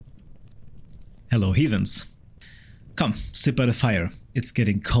Hello Heathens. Come, sit by the fire. It's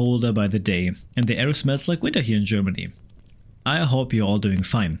getting colder by the day, and the air smells like winter here in Germany. I hope you're all doing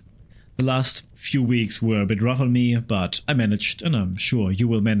fine. The last few weeks were a bit rough on me, but I managed, and I'm sure you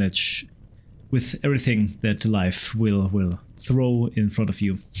will manage with everything that life will throw in front of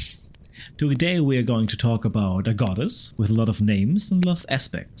you. Today we are going to talk about a goddess with a lot of names and a lot of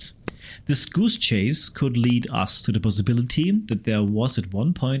aspects. This goose chase could lead us to the possibility that there was at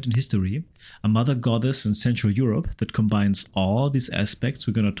one point in history a mother goddess in Central Europe that combines all these aspects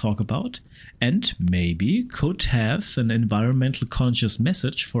we're going to talk about and maybe could have an environmental conscious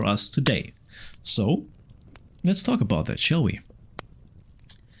message for us today. So, let's talk about that, shall we?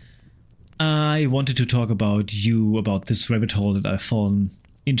 I wanted to talk about this rabbit hole that I've fallen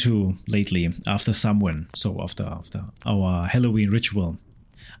into lately after Samhain, so after our Halloween ritual.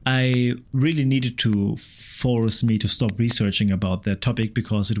 I really needed to force me to stop researching about that topic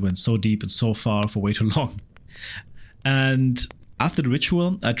because it went so deep and so far for way too long. And after the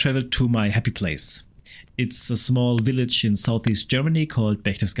ritual, I traveled to my happy place. It's a small village in southeast Germany called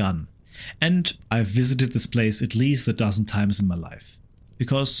Berchtesgaden. And I've visited this place at least a dozen times in my life.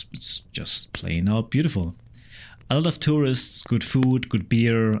 Because it's just plain out beautiful. A lot of tourists, good food, good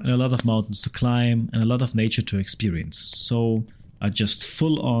beer, and a lot of mountains to climb, and a lot of nature to experience. So a just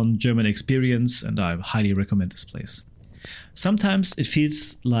full-on German experience, and I highly recommend this place. Sometimes it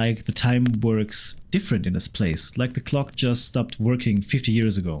feels like the time works different in this place, like the clock just stopped working 50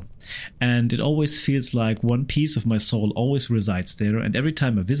 years ago. And it always feels like one piece of my soul always resides there, and every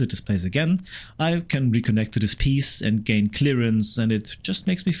time I visit this place again, I can reconnect to this piece and gain clearance, and it just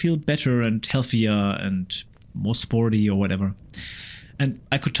makes me feel better and healthier and more sporty or whatever. And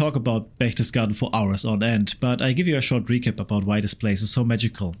I could talk about Berchtesgaden for hours on end, but I give you a short recap about why this place is so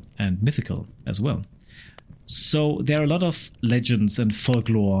magical and mythical as well. So there are a lot of legends and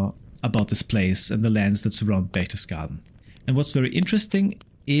folklore about this place and the lands that surround Berchtesgaden. And what's very interesting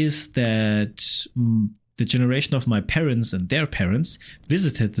is that the generation of my parents and their parents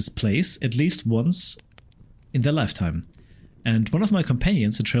visited this place at least once in their lifetime. And one of my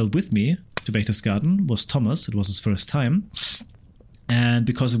companions that traveled with me to Berchtesgaden was Thomas. It was his first time. And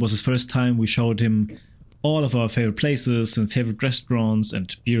because it was his first time, we showed him all of our favorite places and favorite restaurants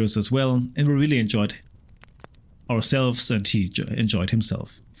and beers as well. And we really enjoyed ourselves and he enjoyed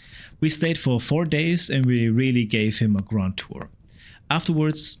himself. We stayed for 4 days and we really gave him a grand tour.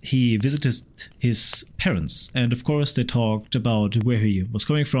 Afterwards, he visited his parents. And of course, they talked about where he was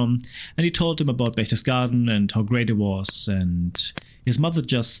coming from. And he told them about Berchtesgaden and how great it was. And his mother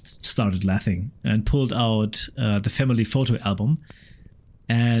just started laughing and pulled out the family photo album.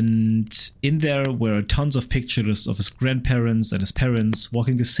 And in there were tons of pictures of his grandparents and his parents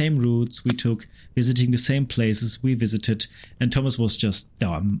walking the same routes we took, visiting the same places we visited. And Thomas was just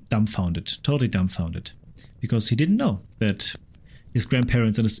dumbfounded, totally dumbfounded, because he didn't know that his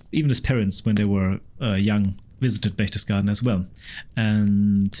grandparents and even his parents, when they were young, visited Berchtesgaden as well.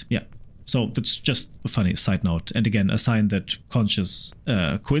 And yeah, so that's just a funny side note. And again, a sign that conscious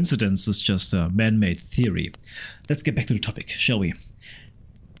coincidence is just a man-made theory. Let's get back to the topic, shall we?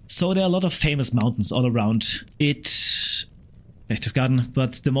 So there are a lot of famous mountains all around Berchtesgaden,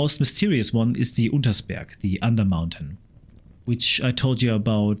 but the most mysterious one is the Untersberg, the Under Mountain, which I told you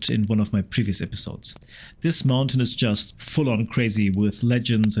about in one of my previous episodes. This mountain is just full-on crazy with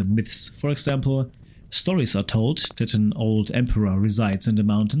legends and myths. For example, stories are told that an old emperor resides in the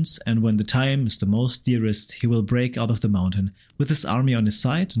mountains, and when the time is the most dearest, he will break out of the mountain with his army on his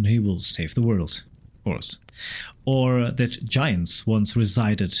side and he will save the world. Of course. Or that giants once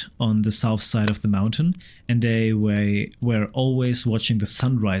resided on the south side of the mountain and they were always watching the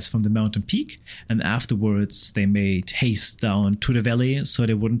sunrise from the mountain peak, and afterwards they made haste down to the valley so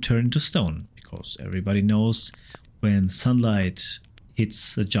they wouldn't turn into stone, because everybody knows when sunlight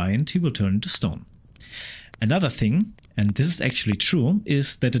hits a giant he will turn into stone. Another thing, and this is actually true,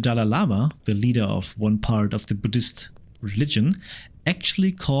 is that the Dalai Lama, the leader of one part of the Buddhist religion,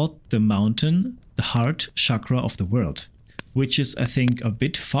 actually called the mountain the heart chakra of the world, which is, I think, a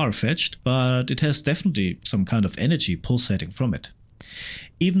bit far-fetched, but it has definitely some kind of energy pulsating from it.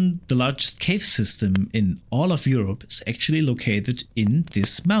 Even the largest cave system in all of Europe is actually located in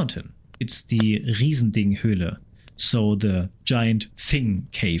this mountain. It's the Riesendinghöhle, so the giant thing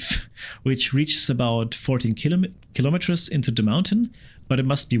cave, which reaches about 14 kilometers into the mountain, but it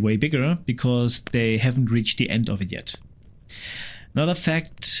must be way bigger because they haven't reached the end of it yet. Another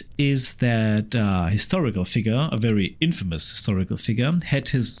fact is that a historical figure, a very infamous historical figure, had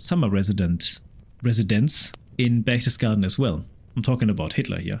his summer residence in Berchtesgaden as well. I'm talking about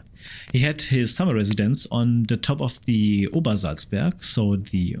Hitler here. He had his summer residence on the top of the Obersalzberg, so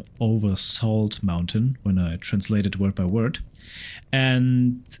the Oversalt mountain, when I translated word by word.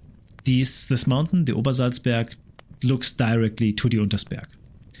 And this mountain, the Obersalzberg, looks directly to the Untersberg.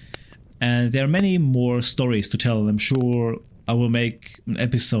 And there are many more stories to tell. I'm sure I will make an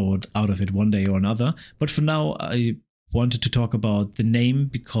episode out of it one day or another. But for now, I wanted to talk about the name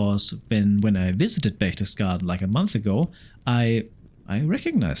because when I visited Berchtesgaden like a month ago, I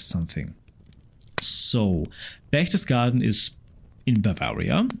recognized something. So, Berchtesgaden is in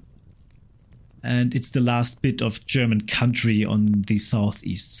Bavaria, and it's the last bit of German country on the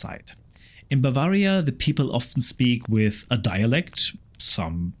southeast side. In Bavaria, the people often speak with a dialect,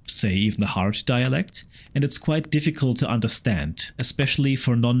 some say even a hard dialect, and it's quite difficult to understand, especially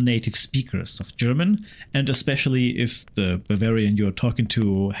for non-native speakers of German, and especially if the Bavarian you're talking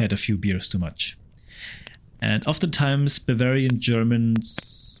to had a few beers too much. And oftentimes in Bavarian German,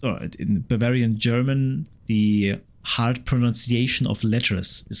 the hard pronunciation of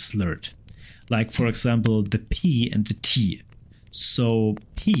letters is slurred. Like, for example, the P and the T. So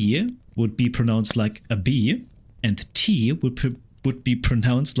P would be pronounced like a B, and T would be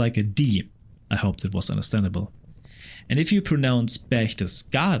pronounced like a D. I hope that was understandable. And if you pronounce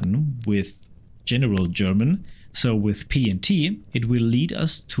Berchtesgaden with general German, so with P and T, it will lead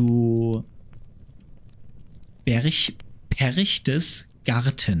us to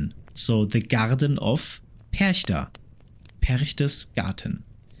Berchtesgaden. So the garden of Perchta. Berchtesgaden.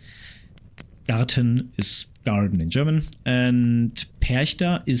 Garten is garden in German, and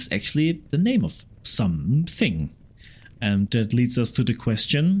Perchta is actually the name of something. And that leads us to the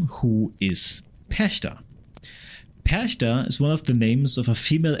question, who is Perchta? Perchta is one of the names of a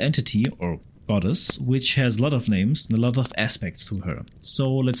female entity or goddess, which has a lot of names and a lot of aspects to her.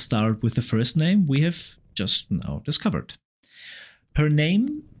 So let's start with the first name we have just now discovered. Her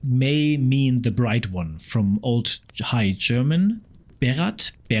name may mean the bright one from Old High German,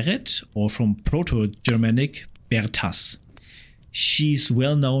 Berat, Beret, or from Proto-Germanic, Bertas. She's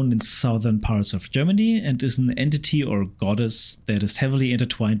well known in southern parts of Germany and is an entity or goddess that is heavily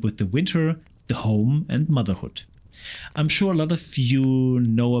intertwined with the winter, the home, and motherhood. I'm sure a lot of you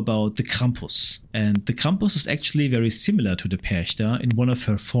know about the Krampus, and the Krampus is actually very similar to the Perchta in one of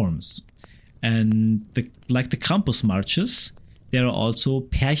her forms. And like the Krampus marches, there are also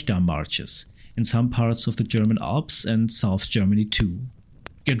Perchta marches in some parts of the German Alps and South Germany too.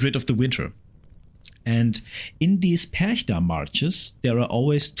 Get rid of the winter. And in these Perchta marches, there are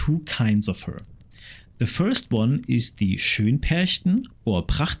always two kinds of her. The first one is the Schönperchten or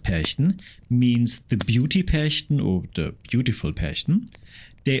Prachtperchten, means the beauty Perchten or the beautiful Perchten.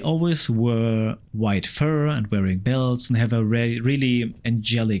 They always wear white fur and wearing belts and have a really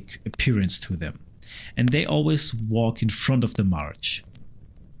angelic appearance to them. And they always walk in front of the march.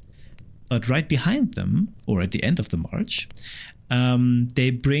 But right behind them, or at the end of the march, they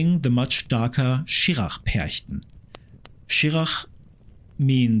bring the much darker Schirachperchten. Schirach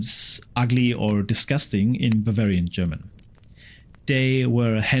means ugly or disgusting in Bavarian German. They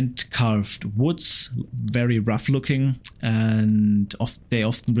were hand-carved woods, very rough-looking, and they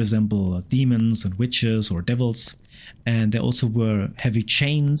often resemble demons and witches or devils. And they also wear heavy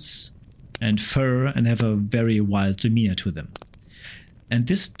chains and fur and have a very wild demeanor to them. And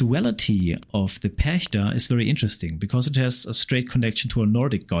this duality of the Perchta is very interesting because it has a straight connection to a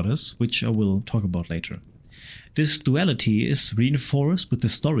Nordic goddess, which I will talk about later. This duality is reinforced with the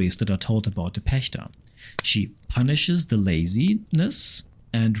stories that are told about the Perchta. She punishes the laziness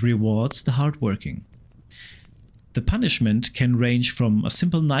and rewards the hardworking. The punishment can range from a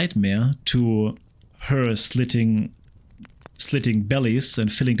simple nightmare to her slitting bellies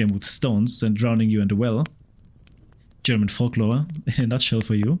and filling them with stones and drowning you in the well. German folklore in a nutshell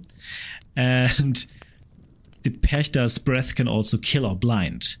for you. And the Perchta's breath can also kill or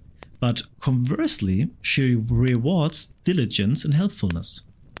blind. But conversely, she rewards diligence and helpfulness.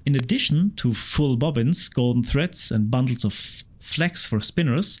 In addition to full bobbins, golden threads, and bundles of flax for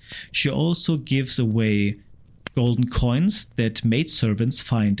spinners, she also gives away golden coins that maidservants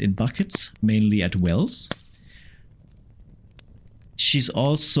find in buckets, mainly at wells. She's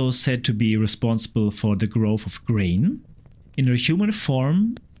also said to be responsible for the growth of grain. In her human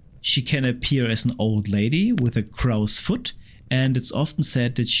form, she can appear as an old lady with a crow's foot, and it's often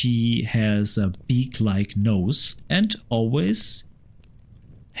said that she has a beak-like nose and always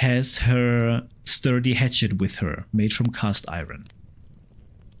has her sturdy hatchet with her, made from cast iron.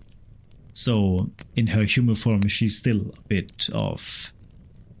 So, in her human form, she's still a bit of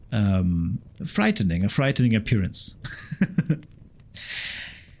a frightening appearance.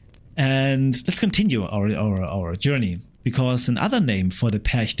 And let's continue our journey. because another name for the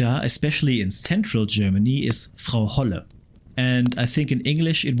Perchta, especially in central Germany, is Frau Holle. And I think in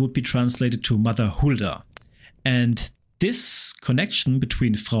English it would be translated to Mother Hulda. And this connection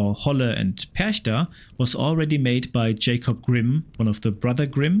between Frau Holle and Perchta was already made by Jacob Grimm, one of the brother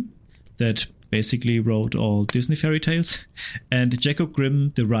Grimm that basically wrote all Disney fairy tales. And Jacob Grimm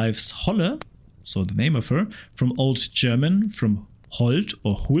derives Holle, so the name of her, from Old German, from Hold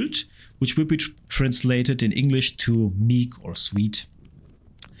or Huld, which would be translated in English to meek or sweet.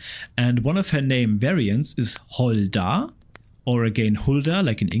 And one of her name variants is Holda, or again Hulda,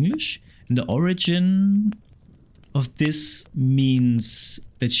 like in English. And the origin of this means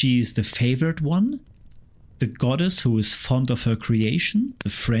that she is the favored one, the goddess who is fond of her creation, the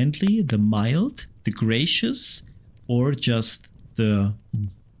friendly, the mild, the gracious, or just the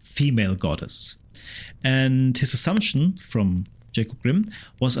female goddess. And his assumption from Jacob Grimm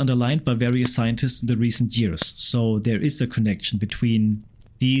was underlined by various scientists in the recent years. So there is a connection between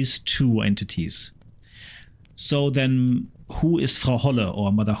these two entities. So then, who is Frau Holle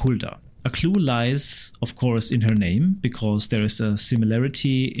or Mother Hulda? A clue lies, of course, in her name, because there is a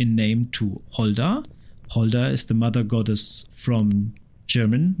similarity in name to Holda. Holda is the mother goddess from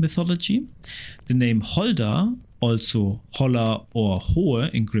German mythology. The name Holda, also Holla or Hohe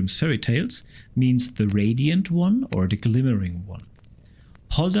in Grimm's fairy tales, means the radiant one or the glimmering one.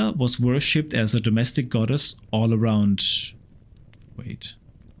 Holda was worshipped as a domestic goddess all around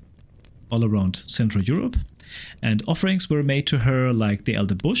Central Europe, and offerings were made to her like the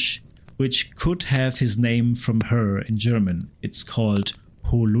elder bush, which could have his name from her in German. It's called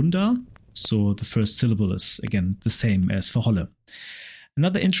Holunda, so the first syllable is again the same as for Holle.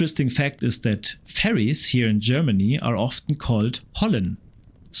 Another interesting fact is that fairies here in Germany are often called Hollen.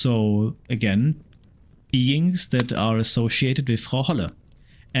 So again, beings that are associated with Frau Holle.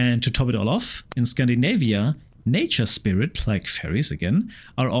 And to top it all off, in Scandinavia, nature spirit, like fairies again,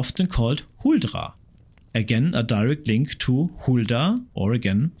 are often called Huldra. Again, a direct link to Hulda, or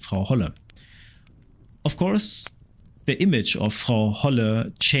again, Frau Holle. Of course, the image of Frau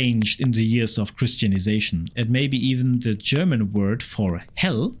Holle changed in the years of Christianization, and maybe even the German word for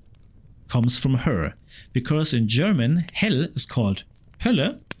hell comes from her, because in German, hell is called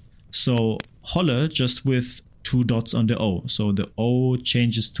Hölle, so Holle just with 2 dots on the O. So the O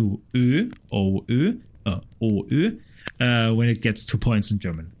changes to Ö, O-Ö, O-Ö, when it gets 2 points in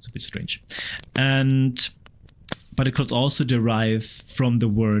German. It's a bit strange. But it could also derive from the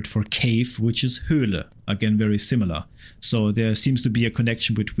word for cave, which is Höhle. Again, very similar. So there seems to be a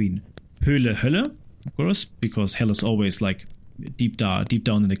connection between Höhle, Hölle, of course, because hell is always like deep down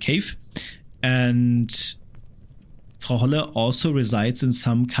in the cave. And Frau Holle also resides in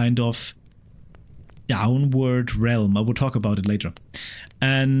some kind of downward realm. I will talk about it later.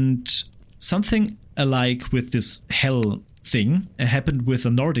 And something alike with this hell thing happened with a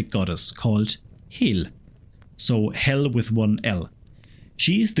Nordic goddess called Hel. So Hel with 1 L.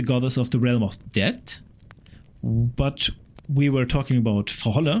 She is the goddess of the realm of death. But we were talking about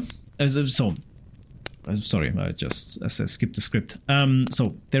Frau Holle. So, sorry, I skipped the script.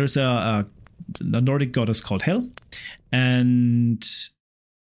 So there is a Nordic goddess called Hel, and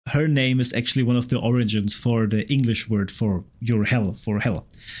her name is actually one of the origins for the English word for your hell, for hell.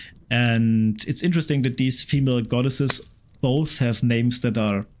 And it's interesting that these female goddesses both have names that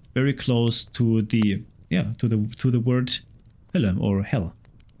are very close to the word Hölle or hell.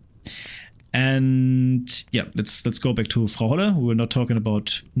 And yeah, let's go back to Frau Holle. We're not talking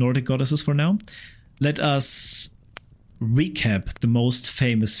about Nordic goddesses for now. Let us recap the most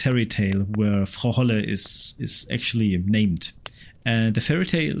famous fairy tale where Frau Holle is actually named. And the fairy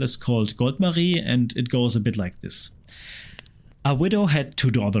tale is called Goldmarie, and it goes a bit like this. A widow had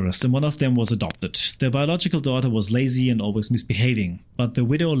 2 daughters, and one of them was adopted. The biological daughter was lazy and always misbehaving, but the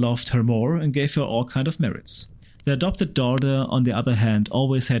widow loved her more and gave her all kind of merits. The adopted daughter, on the other hand,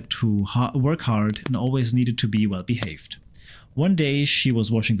 always had to work hard and always needed to be well behaved. One day she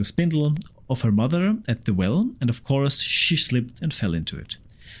was washing the spindle of her mother at the well, and of course she slipped and fell into it.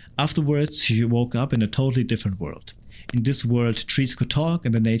 Afterwards she woke up in a totally different world. In this world, trees could talk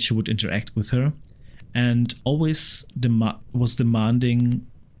and the nature would interact with her, and always was demanding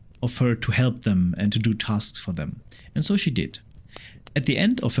of her to help them and to do tasks for them. And so she did. At the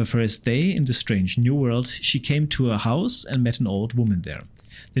end of her first day in the strange new world, she came to a house and met an old woman there.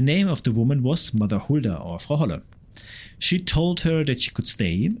 The name of the woman was Mother Hulda or Frau Holle. She told her that she could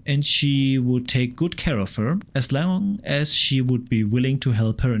stay and she would take good care of her as long as she would be willing to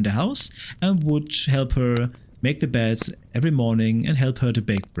help her in the house and would help her make the beds every morning and help her to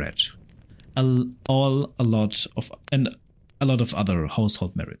bake bread. A lot of other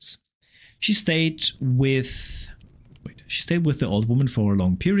household merits. She stayed with She stayed with the old woman for a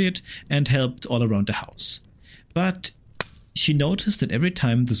long period and helped all around the house. But she noticed that every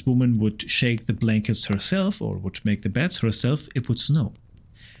time this woman would shake the blankets herself or would make the beds herself, it would snow.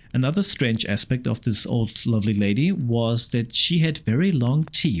 Another strange aspect of this old lovely lady was that she had very long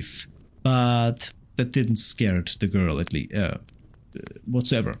teeth, but that didn't scare the girl at least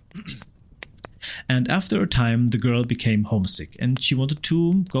whatsoever. And after a time, the girl became homesick and she wanted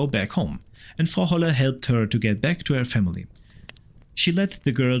to go back home. And Frau Holle helped her to get back to her family. She led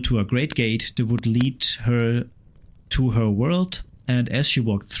the girl to a great gate that would lead her to her world, and as she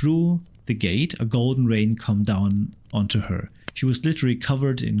walked through the gate, a golden rain came down onto her. She was literally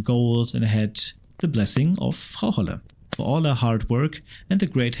covered in gold and had the blessing of Frau Holle for all her hard work and the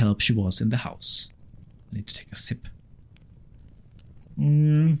great help she was in the house. I need to take a sip.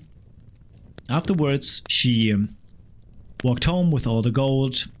 Afterwards, she walked home with all the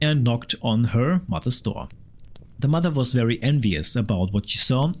gold and knocked on her mother's door. The mother was very envious about what she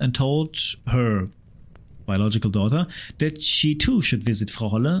saw and told her biological daughter that she too should visit Frau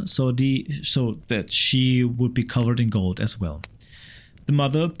Holle so that she would be covered in gold as well. The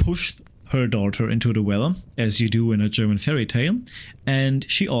mother pushed her daughter into the well, as you do in a German fairy tale, and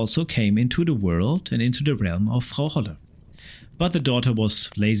she also came into the world and into the realm of Frau Holle. But the daughter was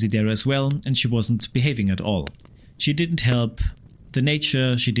lazy there as well, and she wasn't behaving at all. She didn't help the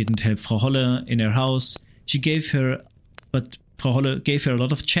nature, she didn't help Frau Holle in her house. But Frau Holle gave her a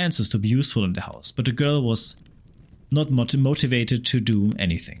lot of chances to be useful in the house, but the girl was not motivated to do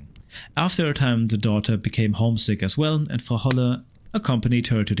anything. After a time, the daughter became homesick as well, and Frau Holle accompanied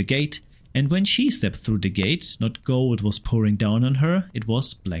her to the gate, and when she stepped through the gate, not gold was pouring down on her, it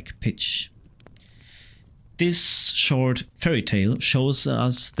was black pitch. This short fairy tale shows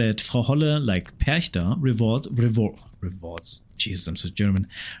us that Frau Holle, like Perchta, rewards. Jesus, I'm so German.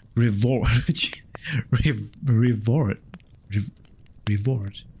 Reward.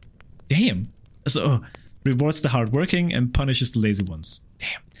 Damn. So, rewards the hardworking and punishes the lazy ones.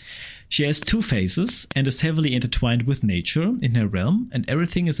 Damn. She has two faces and is heavily intertwined with nature in her realm, and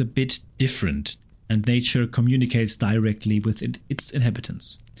everything is a bit different, and nature communicates directly with its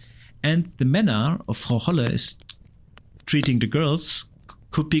inhabitants. And the manner of Frau Holle is treating the girls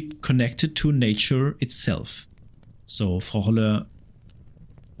could be connected to nature itself. So Frau Holle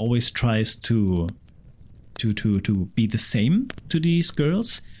always tries to be the same to these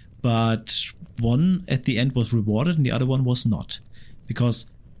girls, but one at the end was rewarded and the other one was not. Because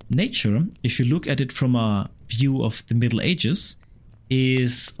nature, if you look at it from a view of the Middle Ages,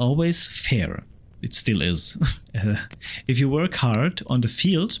 is always fair. It still is. If you work hard on the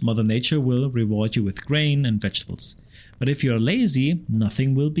field, Mother Nature will reward you with grain and vegetables. But if you are lazy,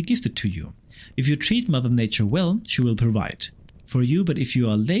 nothing will be gifted to you. If you treat Mother Nature well, she will provide for you, but if you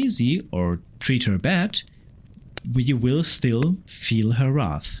are lazy or treat her bad, you will still feel her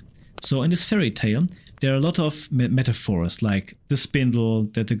wrath. So in this fairy tale, there are a lot of metaphors, like the spindle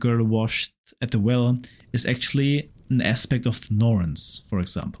that the girl washed at the well is actually an aspect of the Norns, for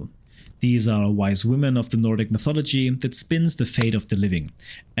example. These are wise women of the Nordic mythology that spins the fate of the living.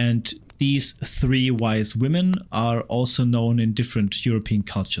 And these three wise women are also known in different European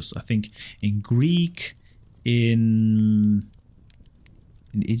cultures. I think in Greek, in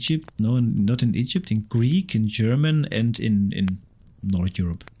Egypt, no, not in Egypt, in Greek, in German, and in North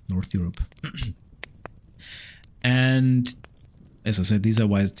Europe. And as I said, these are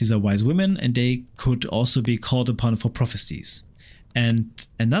wise women, and they could also be called upon for prophecies. And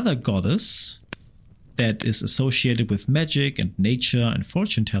another goddess that is associated with magic and nature and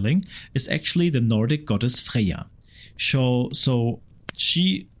fortune telling is actually the Nordic goddess Freya. So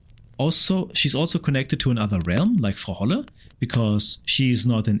she's also connected to another realm like Frau Holle, because she's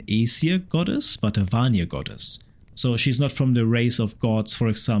not an Aesir goddess but a Vanir goddess. So she's not from the race of gods, for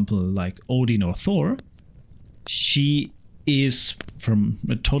example, like Odin or Thor. She is from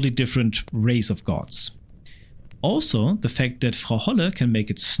a totally different race of gods. Also, the fact that Frau Holle can make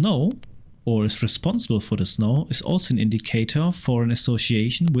it snow, or is responsible for the snow, is also an indicator for an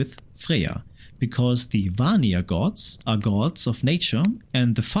association with Freya, because the Vanir gods are gods of nature,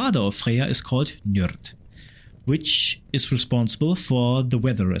 and the father of Freya is called Njord, which is responsible for the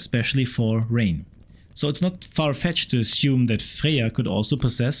weather, especially for rain. So it's not far-fetched to assume that Freya could also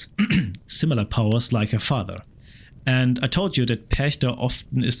possess similar powers like her father. And I told you that Perchta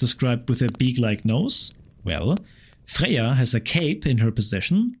often is described with a beak-like nose. Well, Freya has a cape in her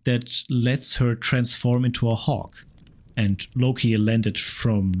possession that lets her transform into a hawk, and Loki landed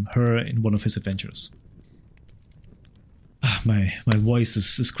from her in one of his adventures. My voice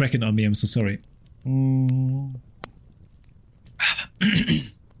is cracking on me, I'm so sorry.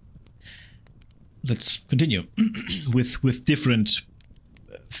 let's continue with different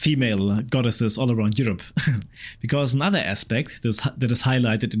female goddesses all around Europe. Because another aspect that is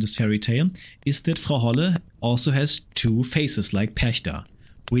highlighted in this fairy tale is that Frau Holle also has two faces like Perchta,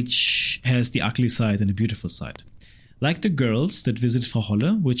 which has the ugly side and the beautiful side. Like the girls that visit Frau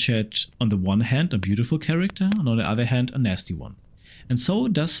Holle, which had on the one hand a beautiful character and on the other hand a nasty one. And so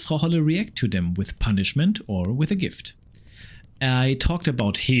does Frau Holle react to them with punishment or with a gift. I talked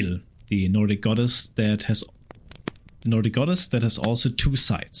about Hel, the Nordic goddess that has also two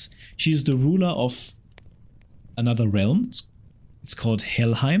sides. She is the ruler of another realm. It's called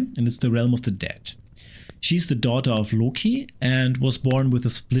Helheim, and it's the realm of the dead. She's the daughter of Loki and was born with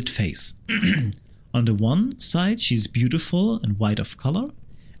a split face. On the one side, she's beautiful and white of color,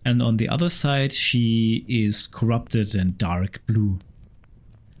 and on the other side, she is corrupted and dark blue.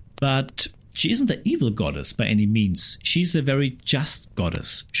 But she isn't an evil goddess by any means. She's a very just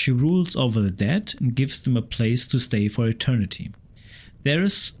goddess. She rules over the dead and gives them a place to stay for eternity. There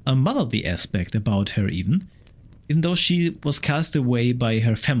is a motherly aspect about her even though she was cast away by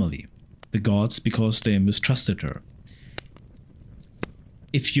her family, the gods, because they mistrusted her.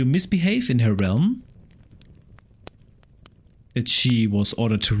 If you misbehave in her realm that she was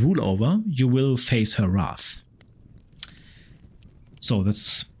ordered to rule over, you will face her wrath. So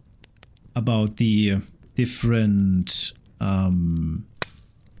that's about the different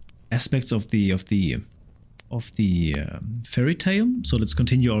aspects of the fairy tale. So let's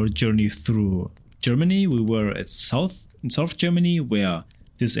continue our journey through Germany. We were in South Germany, where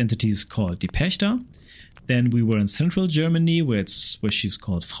this entity is called die Perchta. Then we were in Central Germany, where she's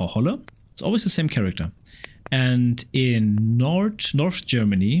called Frau Holle. It's always the same character. And in North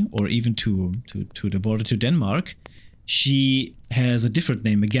Germany, or even to the border to Denmark, she has a different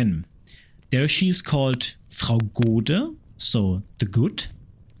name again. There she's called Frau Gode, so the good,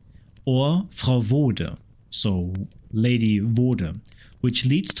 or Frau Wode, so Lady Wode, which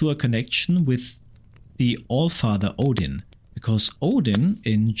leads to a connection with the Allfather Odin, because Odin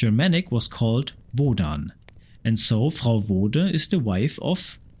in Germanic was called Wodan, and so Frau Wode is the wife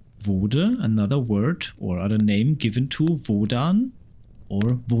of Wode, another word or other name given to Wodan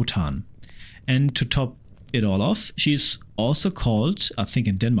or Wotan. And to top it all off, she's also called, I think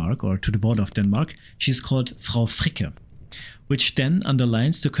in Denmark or to the border of Denmark, she's called Frau Fricke, which then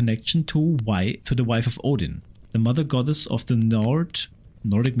underlines the connection to the wife of Odin, the mother goddess of the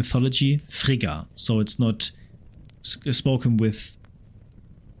Nordic mythology, Frigga. So it's not spoken with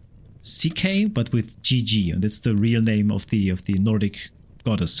CK, but with GG, and that's the real name of the Nordic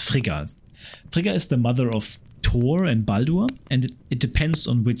goddess, Frigga. Frigga is the mother of Thor and Baldur, and it depends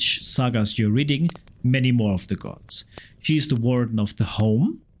on which sagas you're reading, many more of the gods. She is the warden of the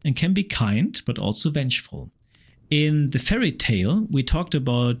home and can be kind, but also vengeful. In the fairy tale, we talked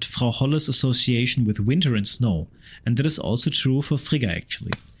about Frau Holle's association with winter and snow, and that is also true for Frigga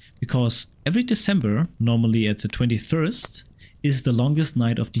actually, because every December, normally at the 21st, is the longest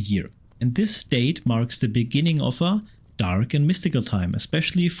night of the year, and this date marks the beginning of a dark and mystical time,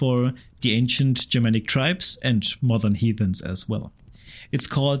 especially for the ancient Germanic tribes and modern heathens as well. It's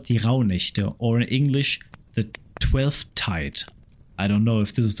called die Rauhnächte, or in English, the 12th tide. I don't know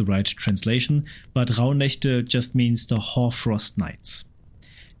if this is the right translation, but Rauhnächte just means the hoarfrost nights.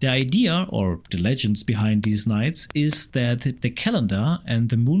 The idea, or the legends behind these nights, is that the calendar and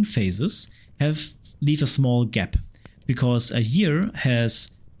the moon phases leave a small gap, because a year has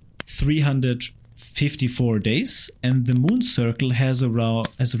 354 days, and the moon circle has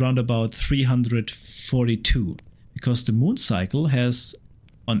around about 342, because the moon cycle has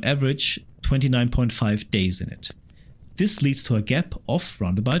on average 29.5 days in it. This leads to a gap of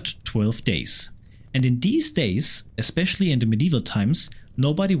round about 12 days. And in these days, especially in the medieval times,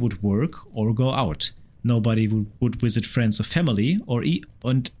 nobody would work or go out. Nobody would visit friends or family,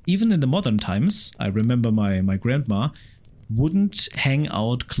 and even in the modern times, I remember my grandma wouldn't hang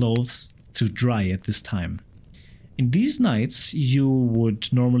out clothes to dry at this time. In these nights, you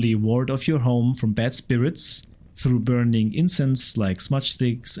would normally ward off your home from bad spirits through burning incense like smudge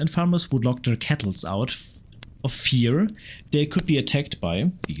sticks, and farmers would lock their cattle out of fear they could be attacked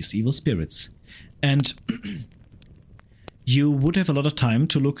by these evil spirits. And you would have a lot of time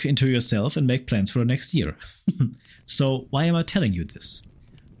to look into yourself and make plans for the next year. So why am I telling you this?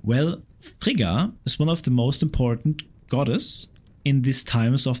 Well, Frigga is one of the most important goddess in these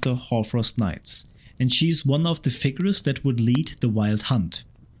times of the Hoarfrost nights, and she's one of the figures that would lead the Wild Hunt.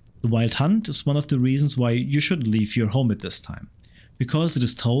 The Wild Hunt is one of the reasons why you shouldn't leave your home at this time, because it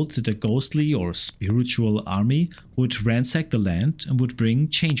is told that a ghostly or spiritual army would ransack the land and would bring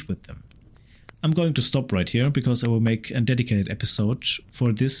change with them. I'm going to stop right here because I will make a dedicated episode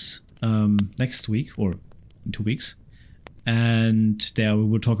for this next week or in 2 weeks. And there we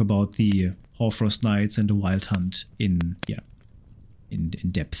will talk about the Hoarfrost Nights and the Wild Hunt in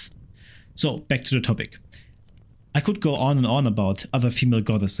depth. So back to the topic. I could go on and on about other female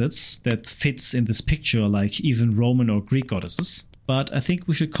goddesses that fits in this picture, like even Roman or Greek goddesses, but I think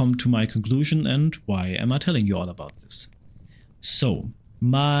we should come to my conclusion and why am I telling you all about this. So,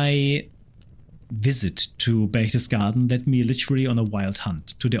 my visit to Berchtesgaden led me literally on a wild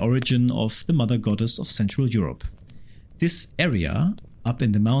hunt to the origin of the mother goddess of Central Europe. This area up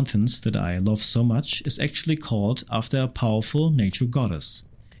in the mountains that I love so much is actually called after a powerful nature goddess.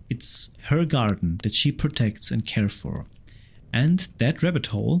 It's her garden that she protects and cares for. And that rabbit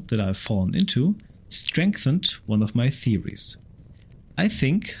hole that I've fallen into strengthened one of my theories. I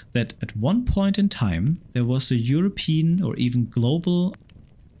think that at one point in time there was a European or even global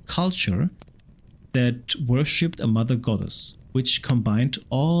culture that worshipped a mother goddess, which combined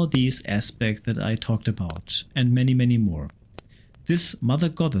all these aspects that I talked about and many, many more. This mother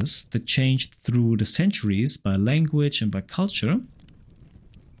goddess that changed through the centuries by language and by culture,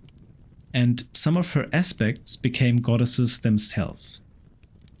 and some of her aspects became goddesses themselves.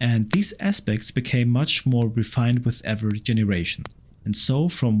 And these aspects became much more refined with every generation. And so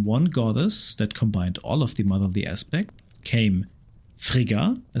from one goddess that combined all of the motherly aspects came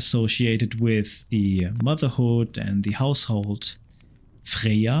Frigga, associated with the motherhood and the household.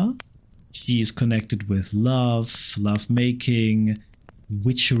 Freya, she is connected with love, love-making,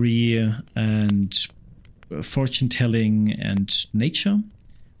 witchery, and fortune-telling and nature.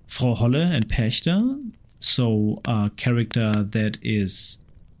 Frau Holle and Perchta, so a character that is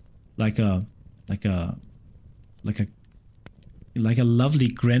like a lovely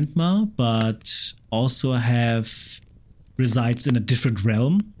grandma, but also resides in a different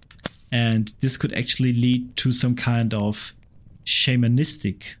realm, and this could actually lead to some kind of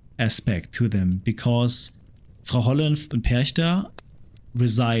shamanistic aspect to them, because Frau Holle and Perchta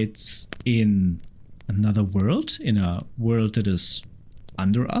resides in another world, in a world that is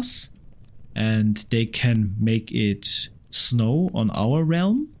under us, and they can make it snow on our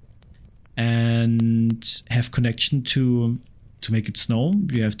realm and have connection to make it snow.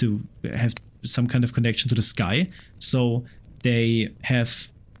 You have to have some kind of connection to the sky. So they have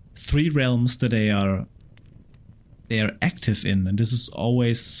 3 realms that they are active in, and this is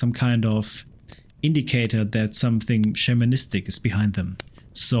always some kind of indicator that something shamanistic is behind them.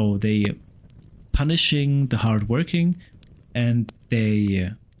 So they punishing the hardworking, and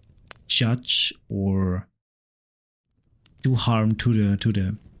they judge or do harm to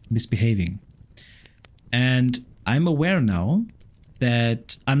the misbehaving. And I'm aware now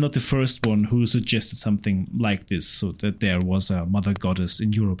that I'm not the first one who suggested something like this, so that there was a mother goddess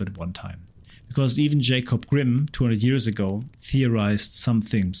in Europe at one time. Because even Jacob Grimm, 200 years ago, theorized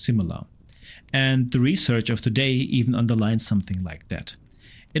something similar. And the research of today even underlines something like that.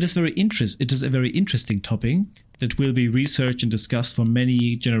 It is a very interesting topic that will be researched and discussed for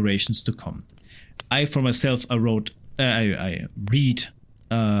many generations to come. I, for myself, I read a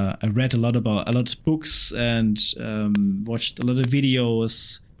lot of books and watched a lot of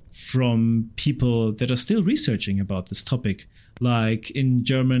videos from people that are still researching about this topic. Like in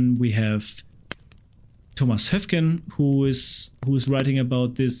German, we have Thomas Höfgen, who is writing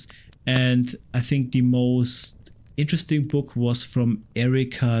about this, and I think the most interesting book was from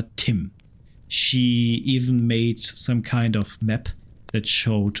Erika Timm. She even made some kind of map that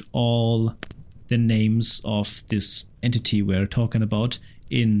showed all the names of this entity we're talking about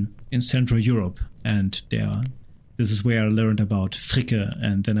in Central Europe. And this is where I learned about Fricke,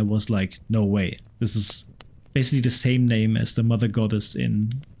 and then I was like, no way. This is basically the same name as the mother goddess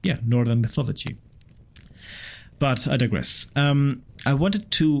in Northern mythology. But I digress. I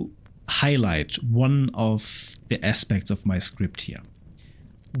wanted to highlight one of the aspects of my script here.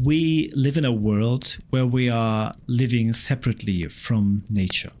 We live in a world where we are living separately from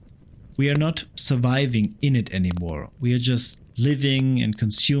nature. We are not surviving in it anymore. We are just living and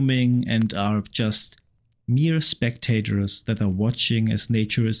consuming and are just mere spectators that are watching as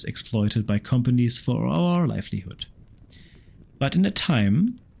nature is exploited by companies for our livelihood. But in a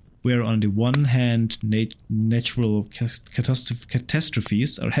time where on the one hand natural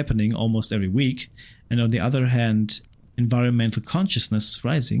catastrophes are happening almost every week, and on the other hand environmental consciousness is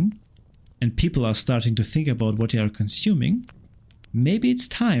rising, and people are starting to think about what they are consuming, maybe it's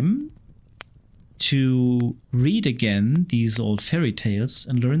time to read again these old fairy tales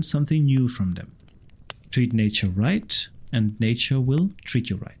and learn something new from them. Treat nature right, and nature will treat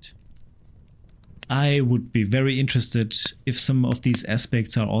you right. I would be very interested if some of these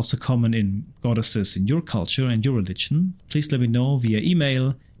aspects are also common in goddesses in your culture and your religion. Please let me know via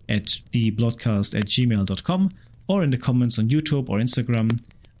email, at theblotcast@gmail.com or in the comments on YouTube or Instagram.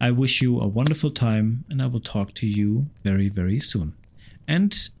 I wish you a wonderful time, and I will talk to you very, very soon.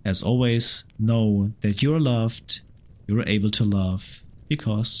 And as always, know that you're loved, you're able to love,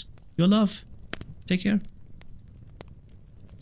 because you're love. Take care.